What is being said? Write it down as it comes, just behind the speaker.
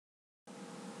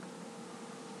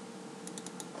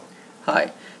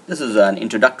Hi, this is an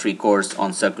introductory course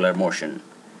on circular motion.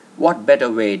 What better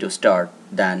way to start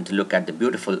than to look at the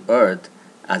beautiful Earth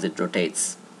as it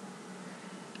rotates?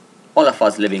 All of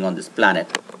us living on this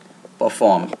planet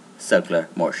perform circular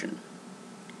motion.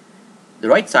 The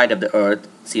right side of the Earth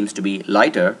seems to be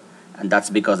lighter, and that's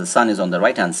because the sun is on the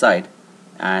right hand side,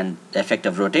 and the effect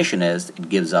of rotation is it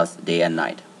gives us day and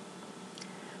night.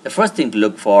 The first thing to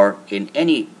look for in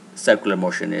any circular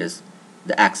motion is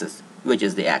the axis. Which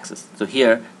is the axis? So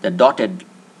here the dotted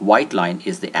white line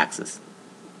is the axis,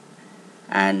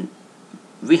 and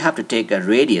we have to take a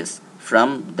radius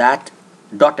from that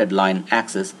dotted line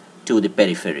axis to the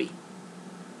periphery.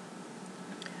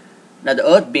 Now, the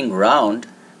Earth being round,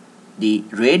 the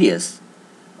radius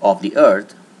of the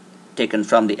Earth taken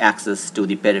from the axis to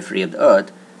the periphery of the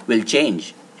Earth will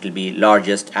change. It will be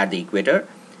largest at the equator,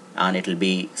 and it will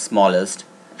be smallest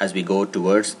as we go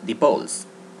towards the poles.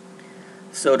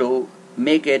 So to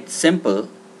make it simple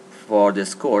for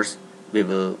this course, we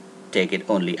will take it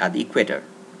only at the equator.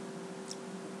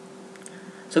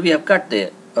 So we have cut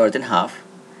the Earth in half,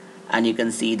 and you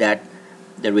can see that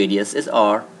the radius is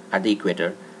r at the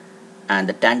equator, and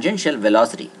the tangential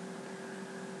velocity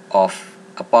of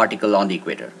a particle on the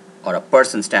equator or a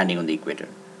person standing on the equator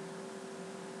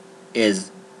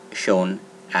is shown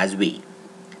as v.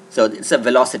 So it's a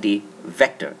velocity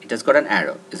vector. It has got an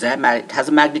arrow. It has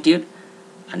a magnitude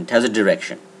and it has a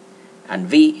direction, and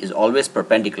v is always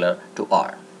perpendicular to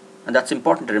r. And that's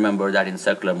important to remember, that in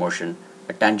circular motion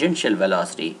a tangential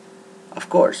velocity, of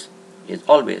course, is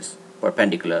always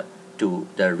perpendicular to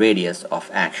the radius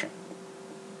of action.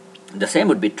 The same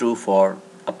would be true for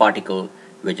a particle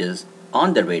which is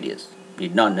on the radius,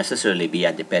 need not necessarily be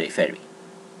at the periphery.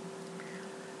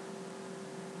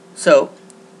 So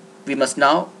we must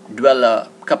now dwell a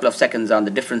couple of seconds on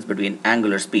the difference between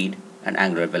angular speed and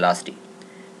angular velocity.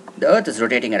 The Earth is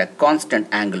rotating at a constant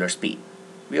angular speed.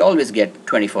 We always get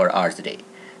 24 hours a day.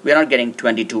 We are not getting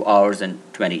 22 hours and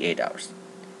 28 hours.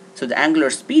 So the angular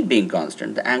speed being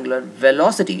constant, the angular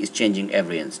velocity is changing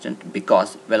every instant,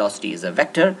 because velocity is a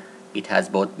vector. It has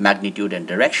both magnitude and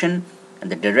direction, and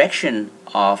the direction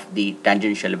of the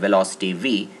tangential velocity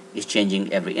v is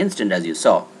changing every instant, as you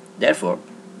saw. Therefore,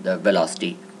 the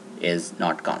velocity is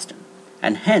not constant,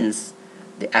 and hence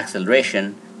the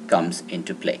acceleration comes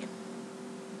into play.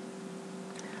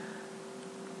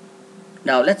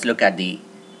 Now let's look at the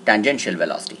tangential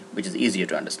velocity, which is easier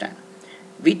to understand.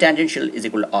 V tangential is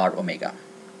equal to r omega.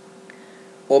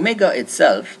 Omega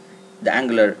itself, the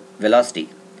angular velocity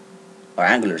or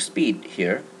angular speed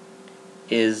here,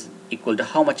 is equal to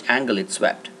how much angle it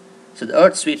swept. So the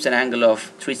Earth sweeps an angle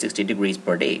of 360 degrees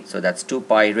per day. So that's 2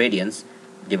 pi radians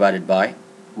divided by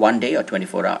 1 day or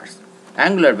 24 hours.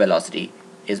 Angular velocity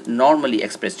is normally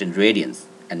expressed in radians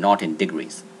and not in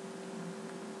degrees.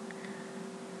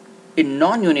 In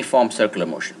non-uniform circular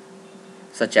motion,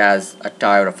 such as a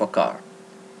tire of a car,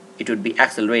 it would be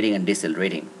accelerating and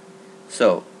decelerating.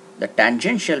 So the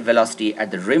tangential velocity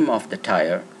at the rim of the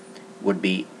tire would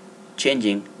be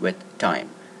changing with time.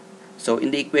 So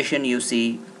in the equation you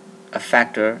see a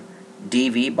factor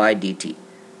dv by dt.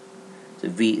 So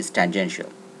v is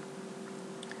tangential.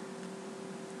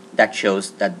 That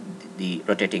shows that the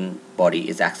rotating body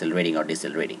is accelerating or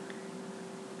decelerating.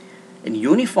 In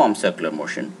uniform circular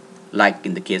motion, like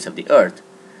in the case of the Earth,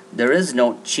 there is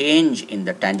no change in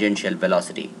the tangential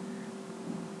velocity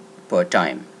per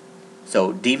time.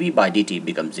 So dv by dt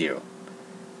becomes 0.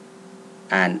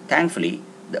 And thankfully,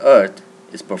 the Earth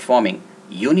is performing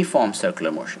uniform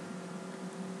circular motion.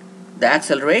 The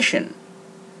acceleration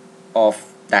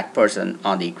of that person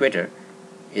on the equator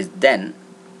is then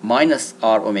minus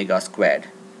r omega squared.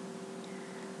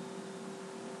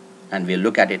 And we'll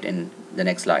look at it in the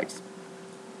next slides.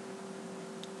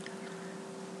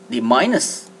 The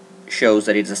minus shows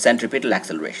that it's a centripetal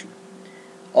acceleration.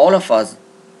 All of us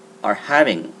are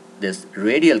having this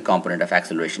radial component of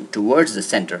acceleration towards the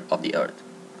center of the Earth.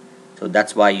 So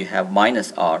that's why you have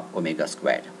minus r omega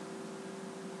squared.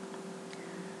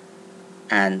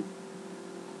 And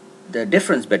the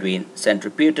difference between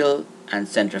centripetal and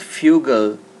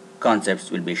centrifugal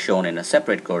concepts will be shown in a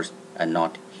separate course and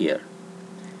not here.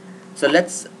 So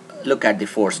let's look at the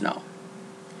force now.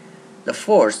 The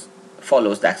force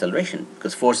follows the acceleration,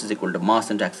 because force is equal to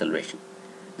mass into acceleration.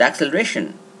 The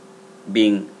acceleration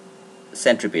being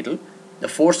centripetal, the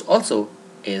force also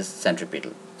is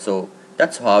centripetal. So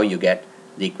that's how you get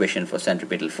the equation for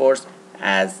centripetal force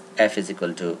as F is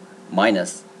equal to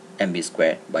minus mv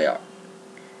squared by r.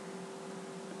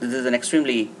 This is an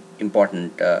extremely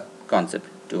important concept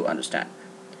to understand.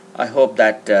 I hope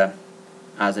that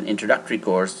as an introductory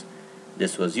course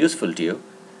this was useful to you,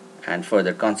 and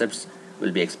further concepts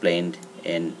will be explained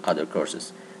in other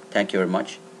courses. Thank you very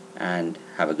much and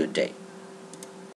have a good day.